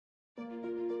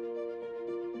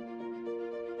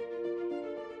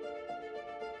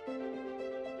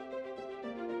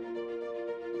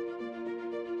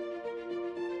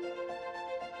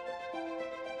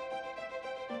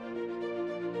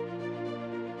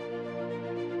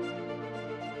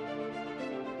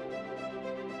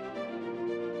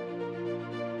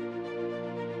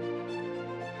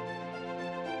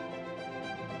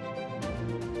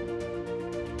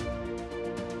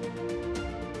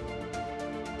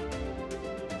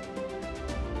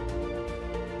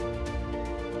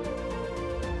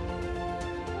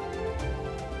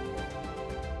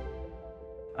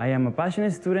I am a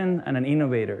passionate student and an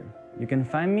innovator. You can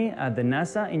find me at the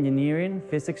NASA Engineering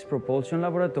Physics Propulsion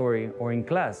Laboratory or in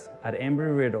class at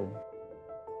Embry-Riddle.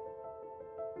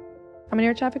 I'm an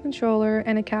air traffic controller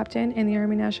and a captain in the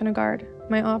Army National Guard.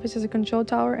 My office is a control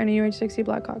tower and a UH-60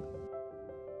 Blackhawk.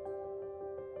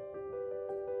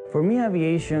 For me,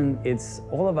 aviation, it's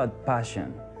all about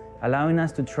passion, allowing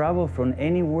us to travel from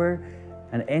anywhere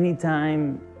and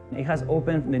anytime. It has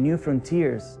opened the new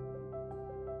frontiers.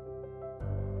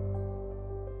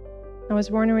 I was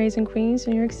born and raised in Queens,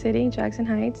 New York City, Jackson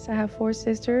Heights. I have 4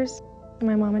 sisters, and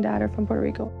my mom and dad are from Puerto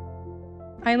Rico.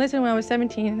 I enlisted when I was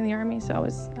 17 in the Army, so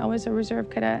I was a reserve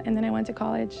cadet, and then I went to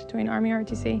college doing Army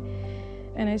ROTC,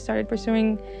 and I started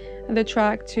pursuing the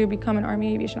track to become an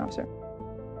Army aviation officer.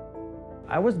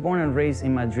 I was born and raised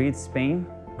in Madrid, Spain.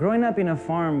 Growing up in a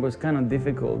farm was kind of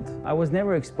difficult. I was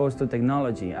never exposed to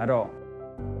technology at all.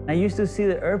 I used to see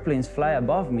the airplanes fly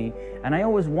above me, and I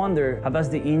always wondered, how does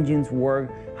the engines work?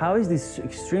 How is this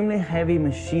extremely heavy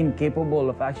machine capable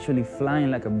of actually flying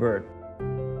like a bird?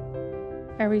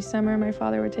 Every summer, my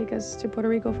father would take us to Puerto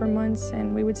Rico for months,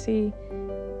 and we would see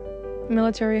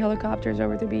military helicopters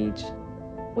over the beach.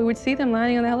 We would see them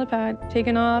landing on the helipad,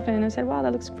 taking off, and I said, wow,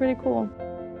 that looks pretty cool.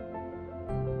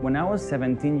 When I was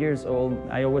 17 years old,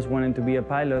 I always wanted to be a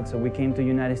pilot, so we came to the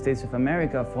United States of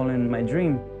America following my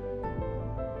dream.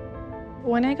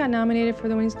 When I got nominated for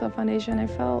the Wings Club Foundation, I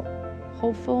felt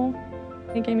hopeful.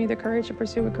 It gave me the courage to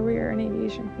pursue a career in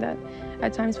aviation that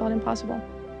at times felt impossible.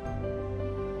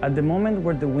 At the moment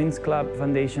where the Wings Club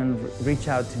Foundation reached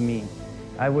out to me,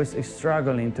 I was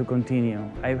struggling to continue.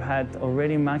 I had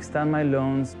already maxed out my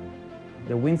loans.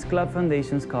 The Wings Club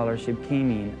Foundation scholarship came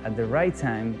in at the right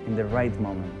time, in the right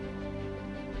moment.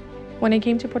 When I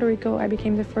came to Puerto Rico, I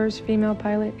became the first female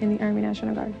pilot in the Army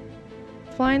National Guard.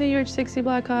 Flying the UH-60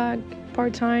 Blackhawk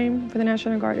part-time for the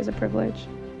National Guard is a privilege.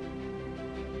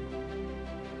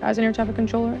 As an air traffic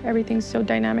controller, everything's so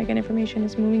dynamic and information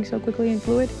is moving so quickly and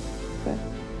fluid, but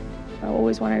I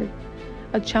always wanted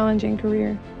a challenging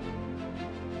career.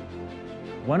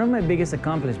 One of my biggest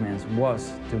accomplishments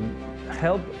was to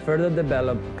help further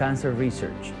develop cancer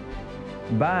research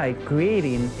by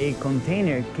creating a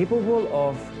container capable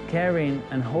of carrying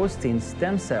and hosting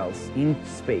stem cells in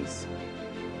space.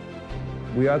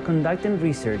 We are conducting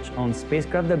research on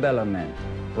spacecraft development,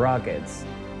 rockets,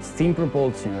 steam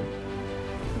propulsion.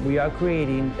 We are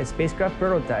creating a spacecraft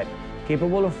prototype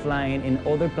capable of flying in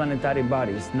other planetary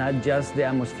bodies, not just the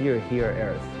atmosphere here on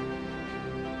Earth.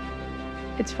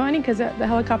 It's funny because the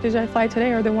helicopters I fly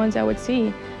today are the ones I would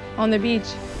see on the beach.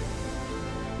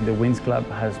 The Wings Club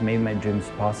has made my dreams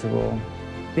possible.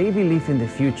 They believe in the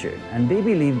future, and they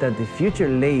believe that the future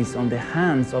lays on the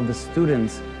hands of the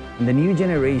students and the new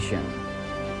generation.